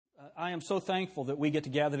I am so thankful that we get to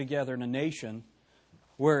gather together in a nation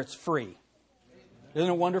where it's free. Isn't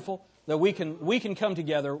it wonderful that we can come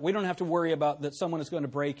together? We don't have to worry about that someone is going to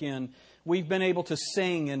break in. We've been able to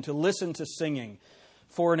sing and to listen to singing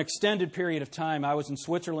for an extended period of time. I was in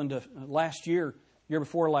Switzerland last year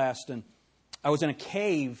before last, and I was in a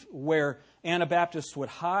cave where Anabaptists would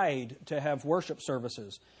hide to have worship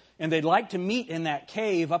services. And they'd like to meet in that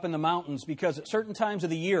cave up in the mountains because at certain times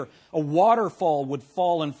of the year, a waterfall would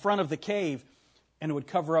fall in front of the cave and it would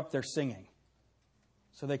cover up their singing.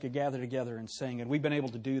 So they could gather together and sing. And we've been able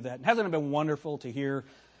to do that. And hasn't it been wonderful to hear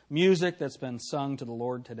music that's been sung to the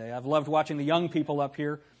Lord today? I've loved watching the young people up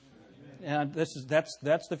here. And that's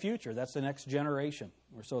the future. That's the next generation.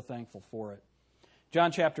 We're so thankful for it.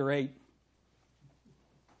 John chapter 8.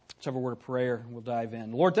 Let's have a word of prayer. We'll dive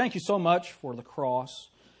in. Lord, thank you so much for the cross.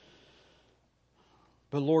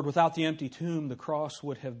 But Lord, without the empty tomb, the cross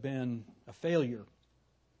would have been a failure.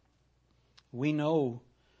 We know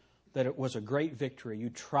that it was a great victory. You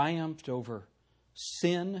triumphed over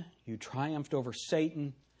sin. You triumphed over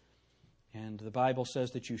Satan. And the Bible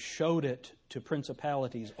says that you showed it to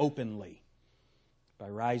principalities openly by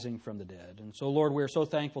rising from the dead. And so, Lord, we're so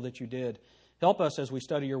thankful that you did. Help us as we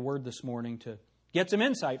study your word this morning to get some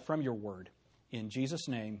insight from your word. In Jesus'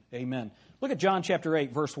 name, amen. Look at John chapter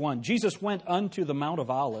 8, verse 1. Jesus went unto the Mount of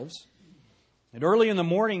Olives, and early in the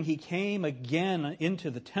morning he came again into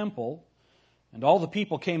the temple, and all the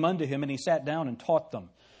people came unto him, and he sat down and taught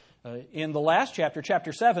them. In the last chapter,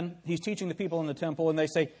 chapter 7, he's teaching the people in the temple, and they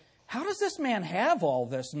say, how does this man have all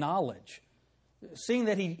this knowledge? Seeing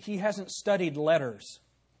that he hasn't studied letters.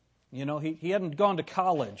 You know, he hadn't gone to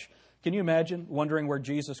college. Can you imagine wondering where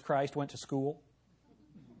Jesus Christ went to school?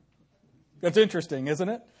 That's interesting, isn't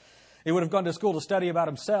it? He would have gone to school to study about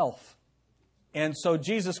himself. And so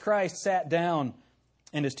Jesus Christ sat down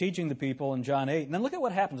and is teaching the people in John 8. And then look at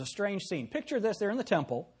what happens, a strange scene. Picture this, they're in the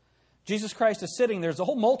temple. Jesus Christ is sitting. There's a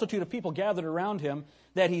whole multitude of people gathered around him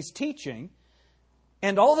that he's teaching.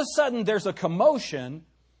 And all of a sudden there's a commotion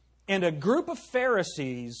and a group of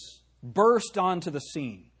Pharisees burst onto the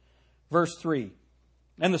scene. Verse 3.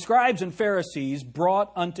 And the scribes and Pharisees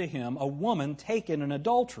brought unto him a woman taken in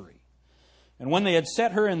adultery. And when they had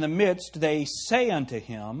set her in the midst, they say unto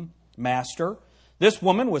him, Master, this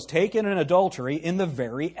woman was taken in adultery in the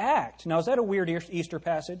very act. Now, is that a weird Easter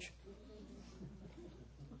passage?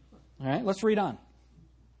 All right, let's read on.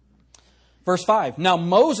 Verse 5. Now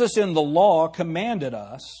Moses in the law commanded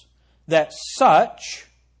us that such,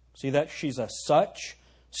 see that she's a such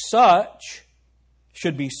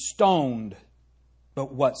should be stoned.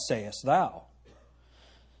 But what sayest thou?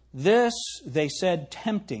 This they said,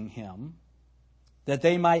 tempting him, that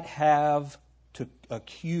they might have to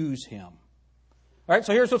accuse him. All right,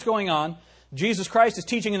 so here's what's going on. Jesus Christ is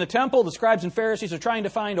teaching in the temple. The scribes and Pharisees are trying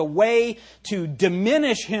to find a way to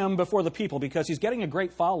diminish him before the people because he's getting a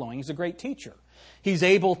great following. He's a great teacher. He's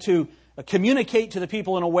able to communicate to the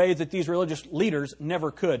people in a way that these religious leaders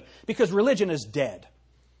never could because religion is dead.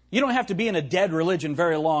 You don't have to be in a dead religion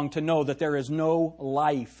very long to know that there is no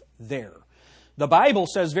life there. The Bible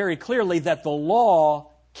says very clearly that the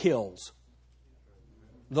law kills.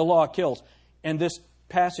 The law kills. And this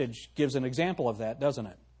passage gives an example of that, doesn't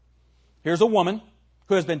it? Here's a woman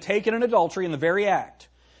who has been taken in adultery in the very act.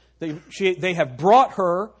 They have brought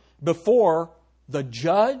her before the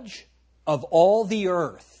judge of all the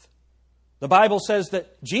earth. The Bible says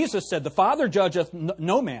that Jesus said, the Father judgeth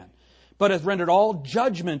no man, but hath rendered all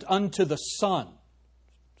judgment unto the Son.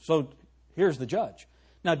 So here's the judge.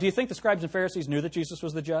 Now, do you think the scribes and Pharisees knew that Jesus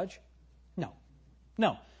was the judge?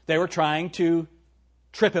 No. They were trying to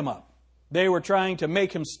trip him up. They were trying to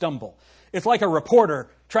make him stumble. It's like a reporter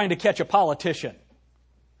trying to catch a politician.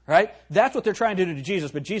 Right? That's what they're trying to do to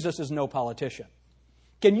Jesus, but Jesus is no politician.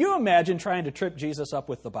 Can you imagine trying to trip Jesus up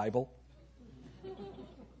with the Bible?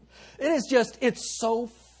 It's so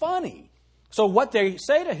funny. So what they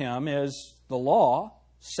say to him is, the law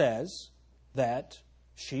says that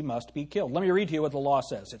she must be killed. Let me read to you what the law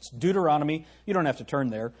says. It's Deuteronomy. You don't have to turn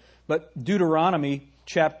there. But Deuteronomy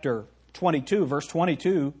chapter 22, verse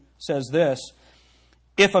 22 says this.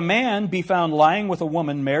 If a man be found lying with a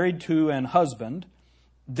woman married to an husband,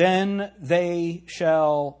 then they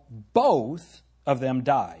shall both of them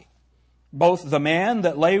die. Both the man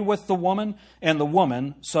that lay with the woman and the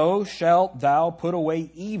woman, so shalt thou put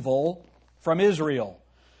away evil from Israel.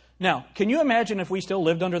 Now, can you imagine if we still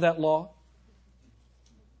lived under that law?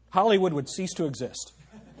 Hollywood would cease to exist.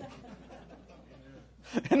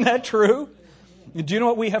 Isn't that true? Do you know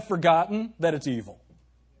what we have forgotten? That it's evil.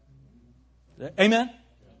 Amen?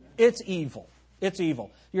 It's evil. It's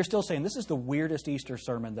evil. You're still saying, this is the weirdest Easter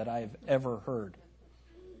sermon that I've ever heard.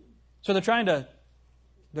 So they're trying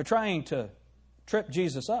to trip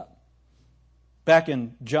Jesus up. Back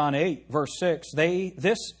in John 8, verse 6, they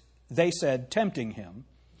said, tempting him,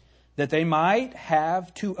 that they might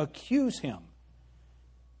have to accuse him.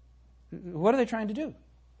 What are they trying to do?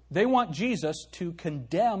 They want Jesus to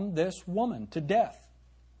condemn this woman to death.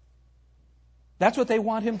 That's what they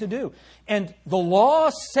want him to do. And the law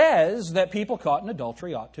says that people caught in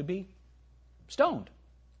adultery ought to be stoned.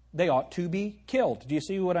 They ought to be killed. Do you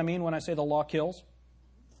see what I mean when I say the law kills?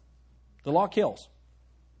 The law kills.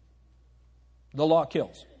 The law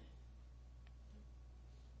kills.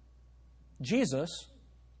 Jesus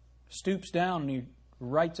stoops down and he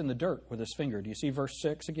writes in the dirt with his finger. Do you see verse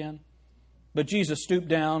 6 again? But Jesus stooped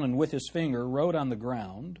down and with his finger wrote on the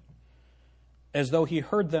ground as though he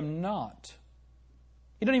heard them not.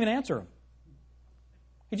 He didn't even answer them.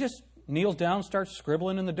 He just kneels down and starts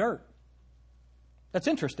scribbling in the dirt. That's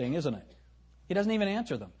interesting, isn't it? He doesn't even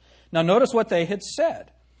answer them. Now notice what they had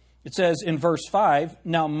said. It says in verse 5,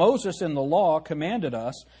 now Moses in the law commanded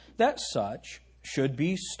us that such should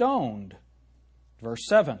be stoned. Verse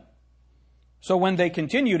 7, so when they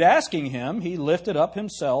continued asking him, he lifted up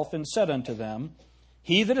himself and said unto them,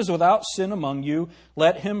 he that is without sin among you,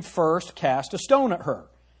 let him first cast a stone at her.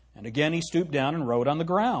 And again he stooped down and wrote on the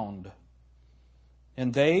ground.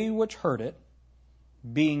 And they which heard it,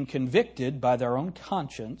 being convicted by their own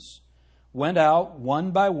conscience, went out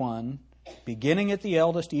one by one, beginning at the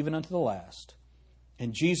eldest even unto the last.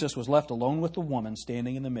 And Jesus was left alone with the woman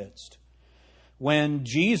standing in the midst. When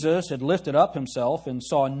Jesus had lifted up himself and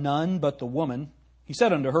saw none but the woman, he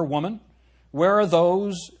said unto her, woman, where are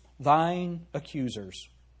those thine accusers?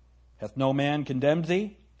 Hath no man condemned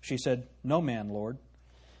thee? She said, no man, Lord.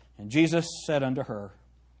 And Jesus said unto her,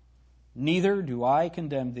 neither do I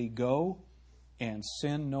condemn thee. Go and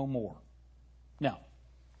sin no more. Now,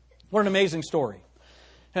 what an amazing story.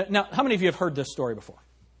 Now, how many of you have heard this story before?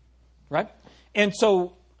 Right? And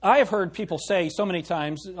so I have heard people say so many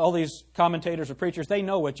times, all these commentators or preachers, they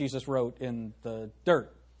know what Jesus wrote in the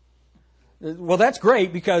dirt. Well, that's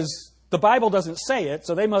great because the Bible doesn't say it,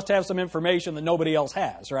 so they must have some information that nobody else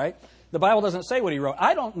has, right? The Bible doesn't say what he wrote.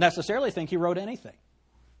 I don't necessarily think he wrote anything.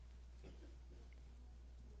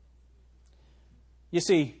 You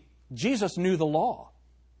see, Jesus knew the law.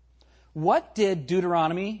 What did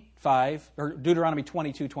Deuteronomy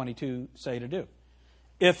 22:22 say to do?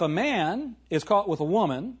 If a man is caught with a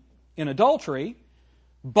woman in adultery,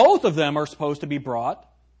 both of them are supposed to be brought,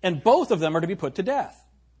 and both of them are to be put to death.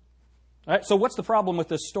 All right, so what's the problem with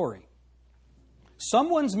this story?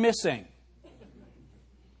 Someone's missing.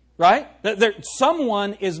 Right?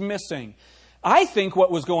 Someone is missing. I think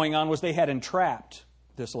what was going on was they had entrapped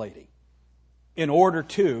this lady in order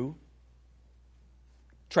to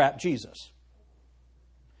trap Jesus.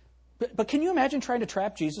 But can you imagine trying to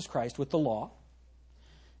trap Jesus Christ with the law?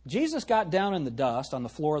 Jesus got down in the dust on the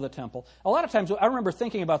floor of the temple. A lot of times, I remember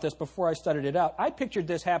thinking about this before I studied it out. I pictured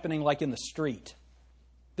this happening like in the street.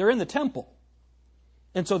 They're in the temple.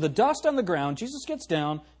 And so the dust on the ground, Jesus gets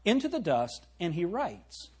down into the dust and he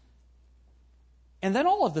writes. And then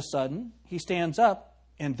all of a sudden, he stands up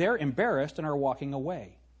and they're embarrassed and are walking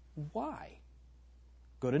away. Why?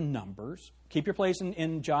 Go to Numbers. Keep your place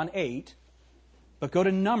in John 8, but go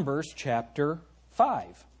to Numbers chapter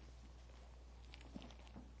 5.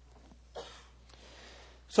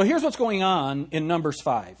 So here's what's going on in Numbers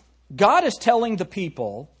 5. God is telling the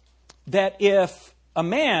people that if a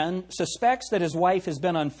man suspects that his wife has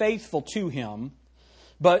been unfaithful to him,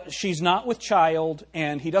 but she's not with child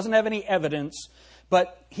and he doesn't have any evidence,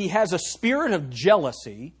 but he has a spirit of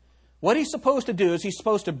jealousy, what he's supposed to do is he's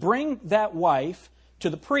supposed to bring that wife to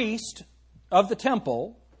the priest of the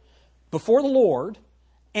temple before the Lord,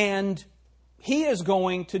 and he is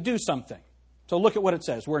going to do something. So look at what it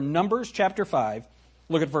says. We're in Numbers chapter 5.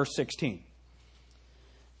 Look at verse 16.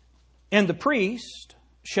 And the priest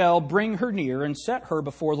shall bring her near and set her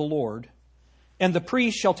before the Lord. And the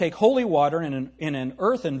priest shall take holy water in an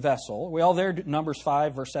earthen vessel. We all there, Numbers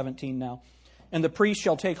 5, verse 17 now. And the priest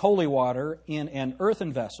shall take holy water in an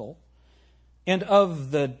earthen vessel, and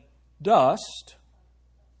of the dust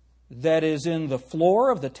that is in the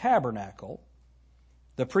floor of the tabernacle,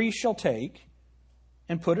 the priest shall take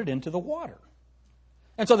and put it into the water.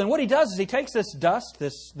 And so then what he does is he takes this dust,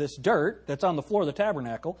 this dirt that's on the floor of the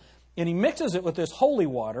tabernacle, and he mixes it with this holy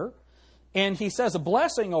water, and he says a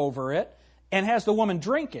blessing over it, and has the woman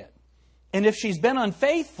drink it. And if she's been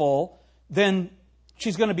unfaithful, then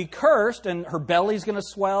she's going to be cursed, and her belly's going to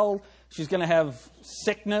swell, she's going to have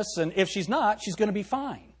sickness, and if she's not, she's going to be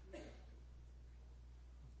fine.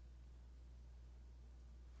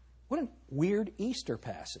 What a weird Easter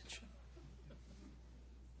passage.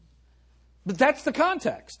 But that's the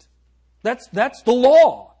context. That's the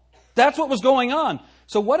law. That's what was going on.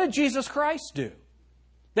 So what did Jesus Christ do?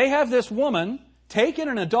 They have this woman taken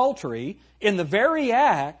in adultery in the very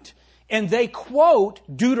act, and they quote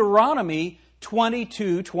Deuteronomy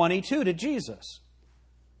 22:22 to Jesus.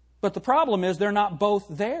 But the problem is they're not both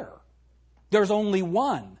there. There's only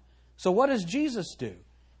one. So what does Jesus do?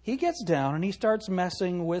 He gets down and he starts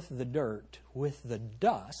messing with the dirt, with the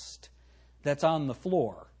dust that's on the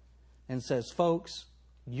floor, and says, folks,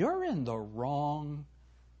 you're in the wrong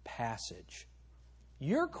passage.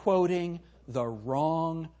 You're quoting the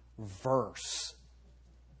wrong verse.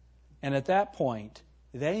 And at that point,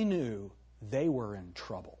 they knew they were in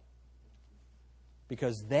trouble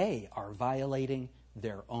because they are violating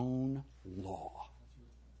their own law.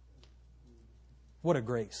 What a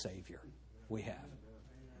great Savior we have.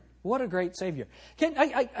 What a great Savior.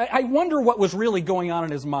 I wonder what was really going on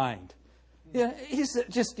in his mind. Yeah, he's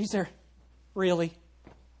there. Really?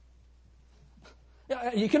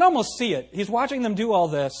 You can almost see it. He's watching them do all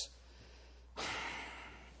this.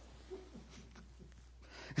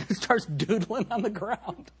 He starts doodling on the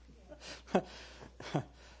ground.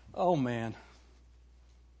 Oh, man.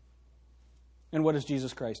 And what does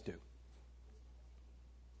Jesus Christ do?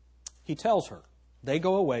 He tells her. They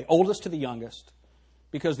go away, oldest to the youngest,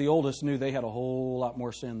 because the oldest knew they had a whole lot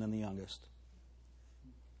more sin than the youngest.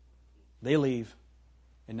 They leave,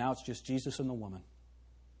 and now it's just Jesus and the woman.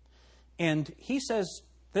 And he says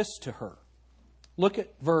this to her. Look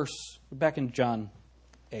at verse, back in John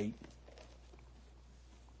 8.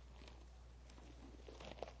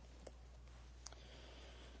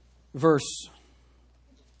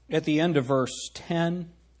 At the end of verse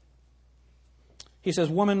 10, he says,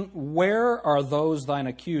 Woman, where are those thine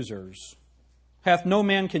accusers? Hath no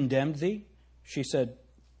man condemned thee? She said,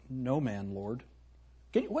 No man, Lord.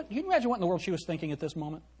 Can you imagine what in the world she was thinking at this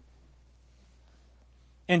moment?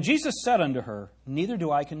 And Jesus said unto her, Neither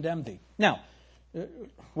do I condemn thee. Now,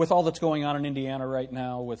 with all that's going on in Indiana right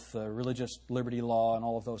now, with religious liberty law and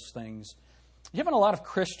all of those things, you have a lot of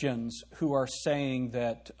Christians who are saying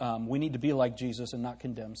that we need to be like Jesus and not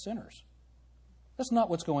condemn sinners. That's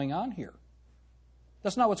not what's going on here.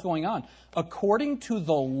 That's not what's going on. According to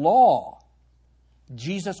the law,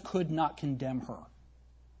 Jesus could not condemn her.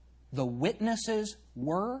 The witnesses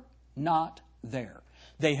were not there.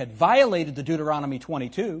 They had violated the Deuteronomy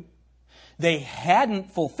 22. They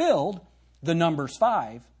hadn't fulfilled the Numbers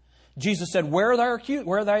 5. Jesus said, Where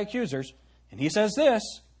are thy accusers? And he says this,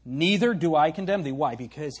 Neither do I condemn thee. Why?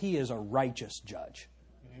 Because he is a righteous judge.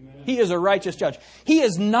 Amen. He is a righteous judge. He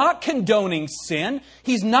is not condoning sin.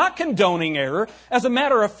 He's not condoning error. As a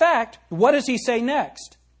matter of fact, what does he say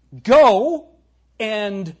next? Go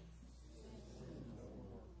and...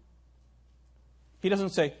 He doesn't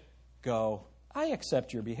say, Go. I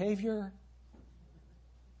accept your behavior.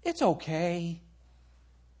 It's okay.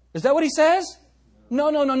 Is that what he says?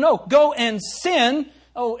 No. Go and sin,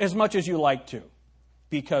 as much as you like to,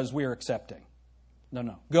 because we're accepting.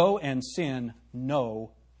 No. Go and sin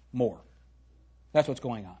no more. That's what's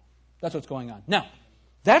going on. That's what's going on. Now,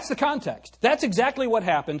 that's the context. That's exactly what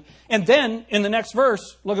happened. And then, in the next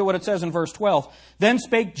verse, look at what it says in verse 12. Then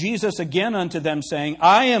spake Jesus again unto them, saying,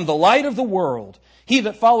 I am the light of the world. He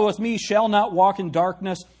that followeth me shall not walk in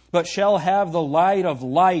darkness, but shall have the light of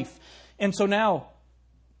life. And so now,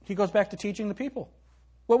 he goes back to teaching the people.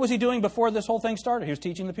 What was he doing before this whole thing started? He was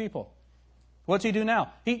teaching the people. What's he do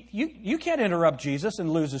now? You can't interrupt Jesus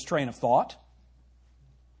and lose his train of thought.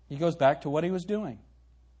 He goes back to what he was doing.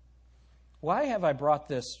 Why have I brought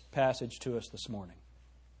this passage to us this morning?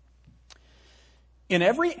 In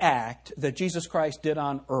every act that Jesus Christ did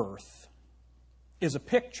on earth is a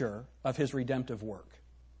picture of his redemptive work.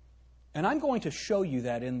 And I'm going to show you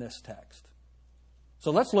that in this text.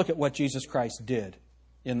 So let's look at what Jesus Christ did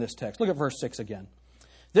in this text. Look at verse 6 again.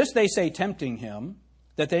 This they say, tempting him,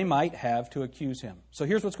 that they might have to accuse him. So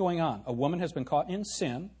here's what's going on. A woman has been caught in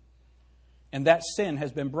sin, and that sin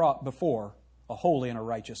has been brought before a holy and a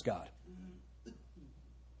righteous God.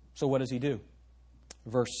 So what does he do?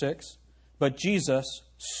 Verse 6, But Jesus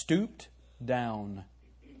stooped down.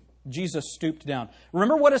 Jesus stooped down.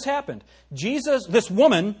 Remember what has happened. This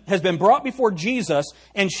woman has been brought before Jesus,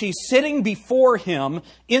 and she's sitting before him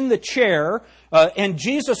in the chair, and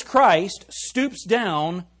Jesus Christ stoops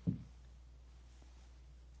down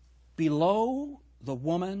below the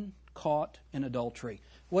woman caught in adultery.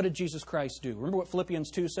 What did Jesus Christ do? Remember what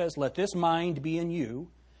Philippians 2 says? Let this mind be in you,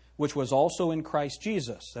 which was also in Christ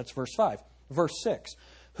Jesus. That's verse 5. Verse 6.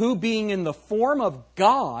 Who being in the form of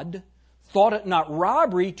God, thought it not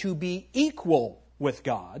robbery to be equal with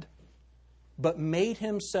God, but made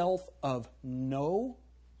himself of no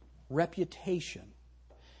reputation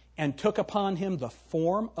and took upon him the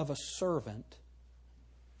form of a servant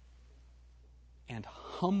and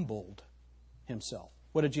humbled himself.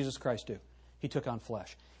 What did Jesus Christ do? He took on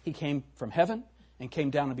flesh. He came from heaven and came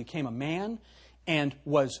down and became a man and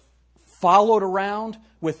was followed around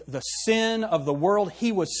with the sin of the world.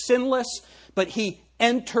 He was sinless, but he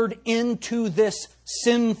entered into this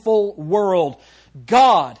sinful world.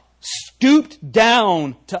 God stooped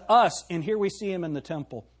down to us, and here we see him in the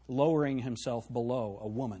temple, lowering himself below a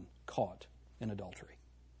woman caught in adultery.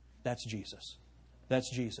 That's Jesus.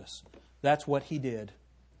 That's Jesus. That's what he did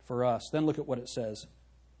for us. Then look at what it says.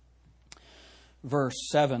 Verse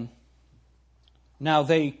 7. Now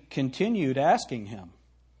they continued asking him.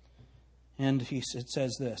 And it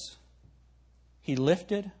says this. He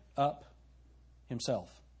lifted up himself.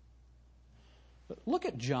 Look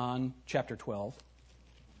at John chapter 12.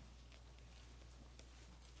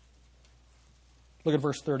 Look at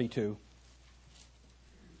verse 32.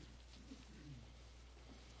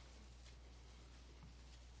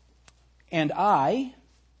 And I,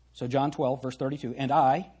 so John 12, verse 32, and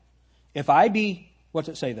I, if I be, what's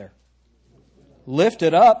it say there?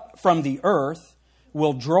 Lifted up from the earth,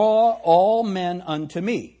 will draw all men unto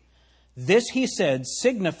me. This he said,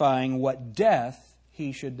 signifying what death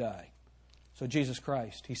he should die. So Jesus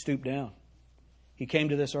Christ, he stooped down. He came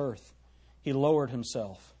to this earth. He lowered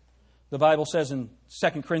himself. The Bible says in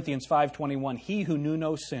 2 Corinthians 5:21, he who knew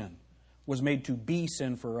no sin was made to be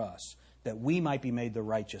sin for us, that we might be made the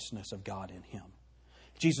righteousness of God in him.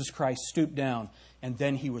 Jesus Christ stooped down, and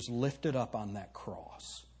then he was lifted up on that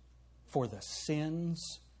cross for the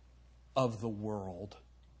sins of the world.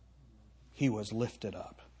 He was lifted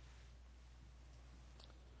up.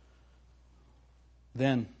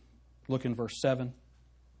 Then, look in verse 7,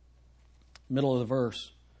 middle of the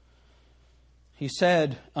verse. He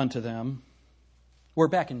said unto them, we're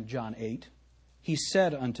back in John 8. He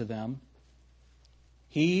said unto them,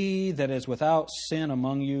 he that is without sin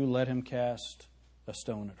among you, let him cast a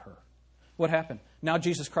stone at her. What happened? Now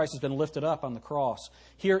Jesus Christ has been lifted up on the cross.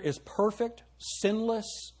 Here is perfect,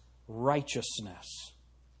 sinless righteousness,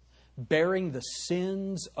 bearing the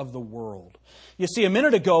sins of the world. You see, a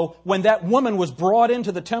minute ago, when that woman was brought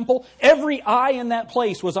into the temple, every eye in that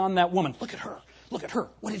place was on that woman. Look at her. Look at her.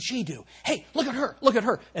 What did she do? Hey, look at her. Look at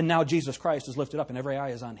her. And now Jesus Christ is lifted up and every eye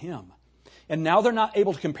is on him. And now they're not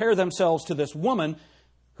able to compare themselves to this woman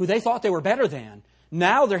who they thought they were better than.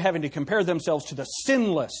 Now they're having to compare themselves to the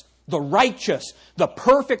sinless, the righteous, the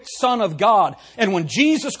perfect Son of God. And when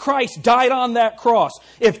Jesus Christ died on that cross,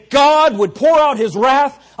 if God would pour out his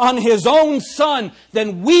wrath on his own Son,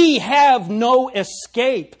 then we have no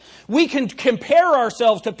escape. We can compare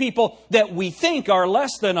ourselves to people that we think are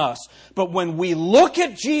less than us. But when we look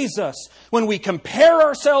at Jesus, when we compare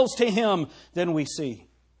ourselves to him, then we see,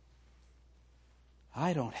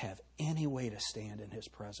 I don't have any way to stand in his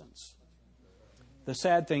presence. The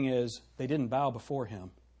sad thing is, they didn't bow before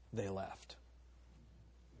him. They left.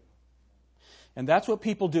 And that's what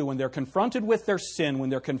people do when they're confronted with their sin, when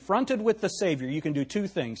they're confronted with the Savior. You can do two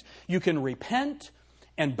things. You can repent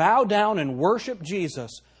and bow down and worship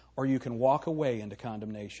Jesus, or you can walk away into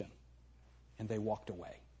condemnation. And they walked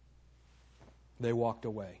away. They walked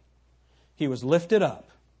away. He was lifted up.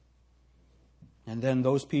 And then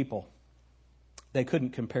those people, they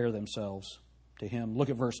couldn't compare themselves to him. Look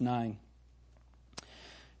at verse 9.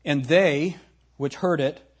 And they, which heard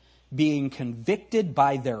it, being convicted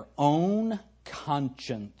by their own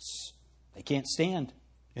conscience. They can't stand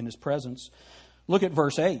in his presence. Look at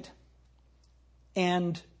verse 8.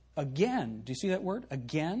 And again, do you see that word?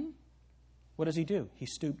 Again? What does he do? He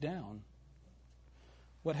stooped down.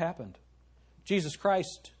 What happened? Jesus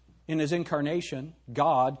Christ, in his incarnation,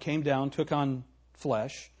 God came down, took on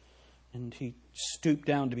flesh, and he stooped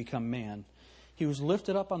down to become man. He was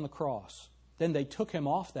lifted up on the cross. Then they took him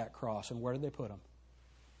off that cross, and where did they put him?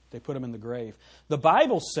 They put him in the grave. The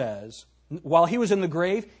Bible says, while he was in the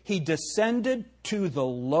grave, he descended to the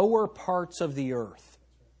lower parts of the earth.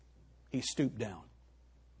 He stooped down.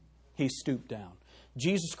 He stooped down.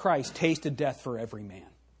 Jesus Christ tasted death for every man.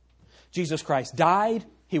 Jesus Christ died,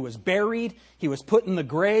 he was buried, he was put in the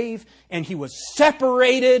grave, and he was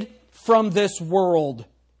separated from this world.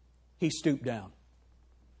 He stooped down.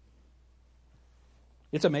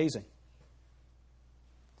 It's amazing.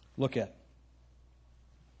 Look at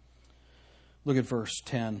verse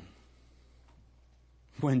 10.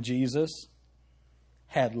 When Jesus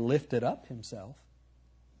had lifted up himself,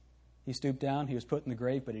 he stooped down, he was put in the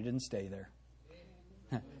grave, but he didn't stay there.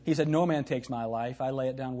 He said, no man takes my life, I lay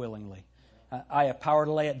it down willingly. I have power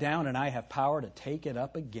to lay it down, and I have power to take it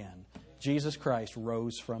up again. Jesus Christ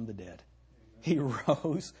rose from the dead. He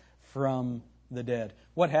rose from the dead.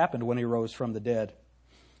 What happened when he rose from the dead?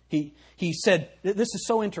 He said, this is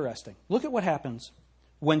so interesting. Look at what happens.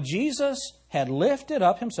 When Jesus had lifted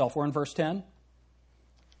up himself, we're in verse 10,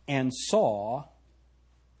 and saw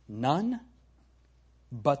none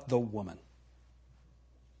but the woman.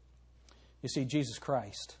 You see, Jesus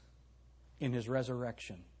Christ, in his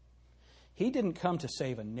resurrection, he didn't come to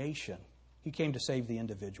save a nation. He came to save the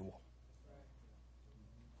individual.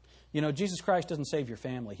 You know, Jesus Christ doesn't save your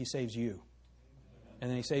family. He saves you. And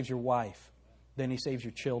then he saves your wife. Then he saves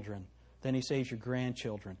your children. Then he saves your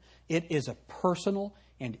grandchildren. It is a personal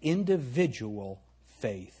and individual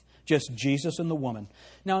faith. Just Jesus and the woman.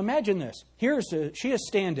 Now imagine this. She is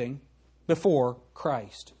standing before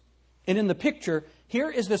Christ. And in the picture, here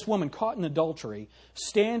is this woman caught in adultery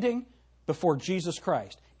standing before Jesus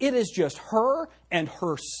Christ. It is just her and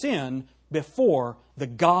her sin before the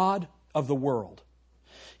God of the world.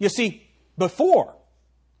 You see, before,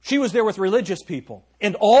 she was there with religious people.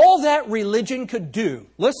 And all that religion could do,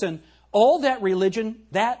 listen, all that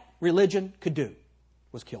religion could do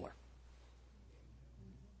was kill her.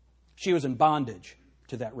 She was in bondage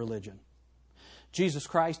to that religion. Jesus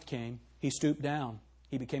Christ came. He stooped down.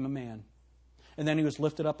 He became a man. And then he was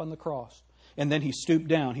lifted up on the cross. And then he stooped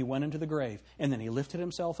down. He went into the grave. And then he lifted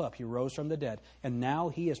himself up. He rose from the dead. And now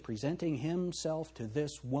he is presenting himself to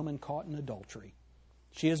this woman caught in adultery.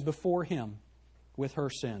 She is before him with her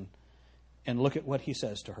sin. And look at what he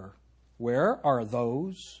says to her. Where are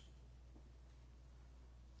those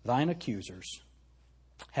thine accusers?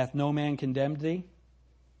 Hath no man condemned thee?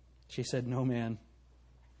 She said, no man,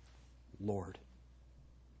 Lord.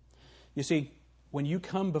 You see, when you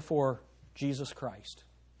come before Jesus Christ,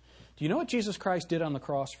 do you know what Jesus Christ did on the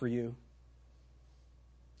cross for you?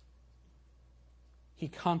 He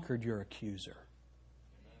conquered your accuser.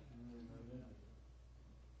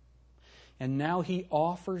 And now he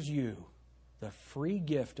offers you the free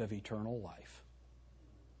gift of eternal life.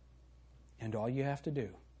 And all you have to do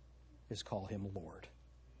is call him Lord.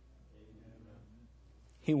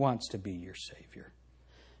 He wants to be your Savior.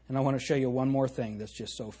 And I want to show you one more thing that's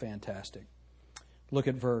just so fantastic. Look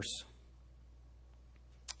at verse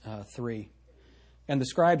 3. And the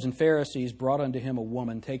scribes and Pharisees brought unto him a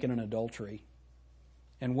woman taken in adultery.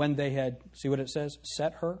 And when they had, see what it says?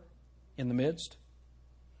 Set her in the midst.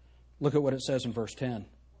 Look at what it says in verse 10.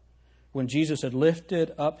 When Jesus had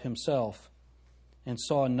lifted up himself and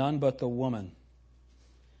saw none but the woman.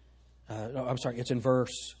 It's in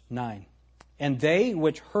verse 9. And they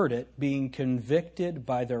which heard it, being convicted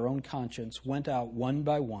by their own conscience, went out one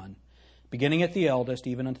by one, beginning at the eldest,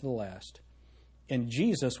 even unto the last. And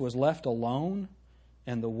Jesus was left alone,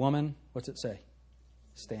 and the woman, what's it say?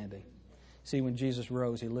 Standing. See, when Jesus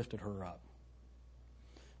rose, he lifted her up.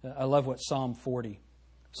 I love what Psalm 40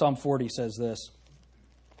 says this.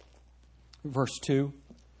 Verse 2.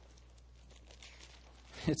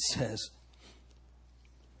 It says,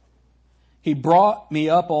 He brought me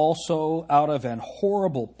up also out of an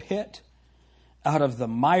horrible pit, out of the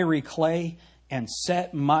miry clay, and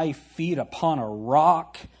set my feet upon a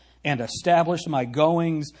rock, and established my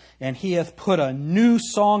goings, and he hath put a new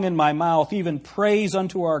song in my mouth, even praise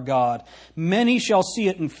unto our God. Many shall see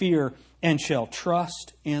it and fear, and shall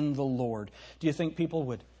trust in the Lord. Do you think people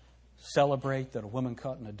would celebrate that a woman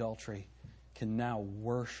caught in adultery can now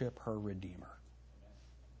worship her Redeemer?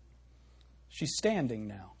 She's standing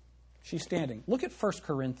now. She's standing. Look at 1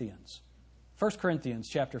 Corinthians. 1 Corinthians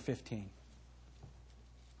chapter 15.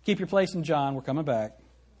 Keep your place in John. We're coming back.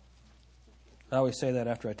 I always say that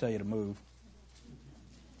after I tell you to move.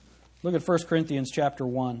 Look at 1 Corinthians chapter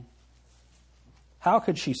 1. How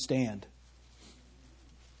could she stand?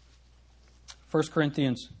 1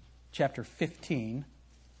 Corinthians chapter 15.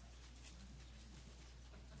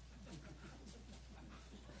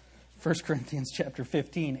 1 Corinthians chapter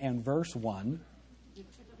 15 and verse 1.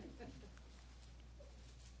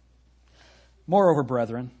 Moreover,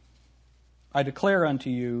 brethren, I declare unto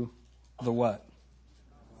you the what?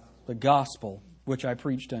 The gospel which I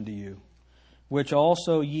preached unto you, which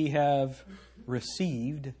also ye have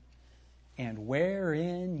received, and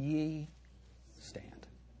wherein ye stand.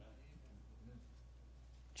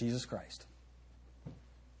 Jesus Christ.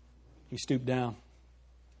 He stooped down,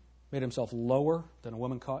 made himself lower than a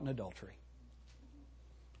woman caught in adultery.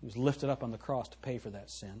 He was lifted up on the cross to pay for that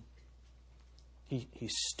sin. He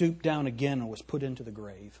stooped down again and was put into the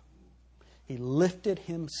grave. He lifted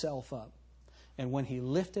himself up. And when he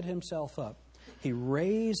lifted himself up, he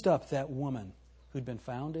raised up that woman who'd been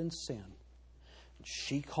found in sin.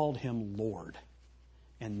 She called him Lord.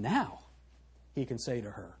 And now he can say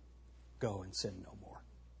to her, go and sin no more.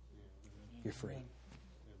 You're free.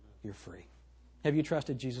 You're free. Have you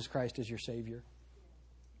trusted Jesus Christ as your Savior?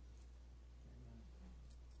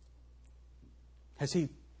 Has He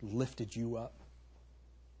lifted you up?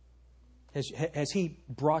 Has He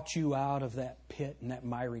brought you out of that pit and that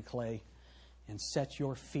miry clay and set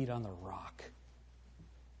your feet on the rock?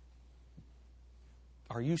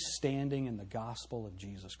 Are you standing in the gospel of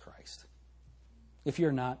Jesus Christ? If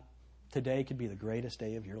you're not, today could be the greatest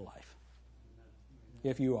day of your life.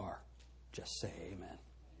 If you are, just say amen.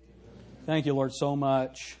 Thank you, Lord, so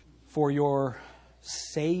much for your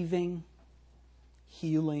saving,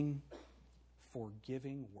 healing,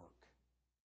 forgiving work.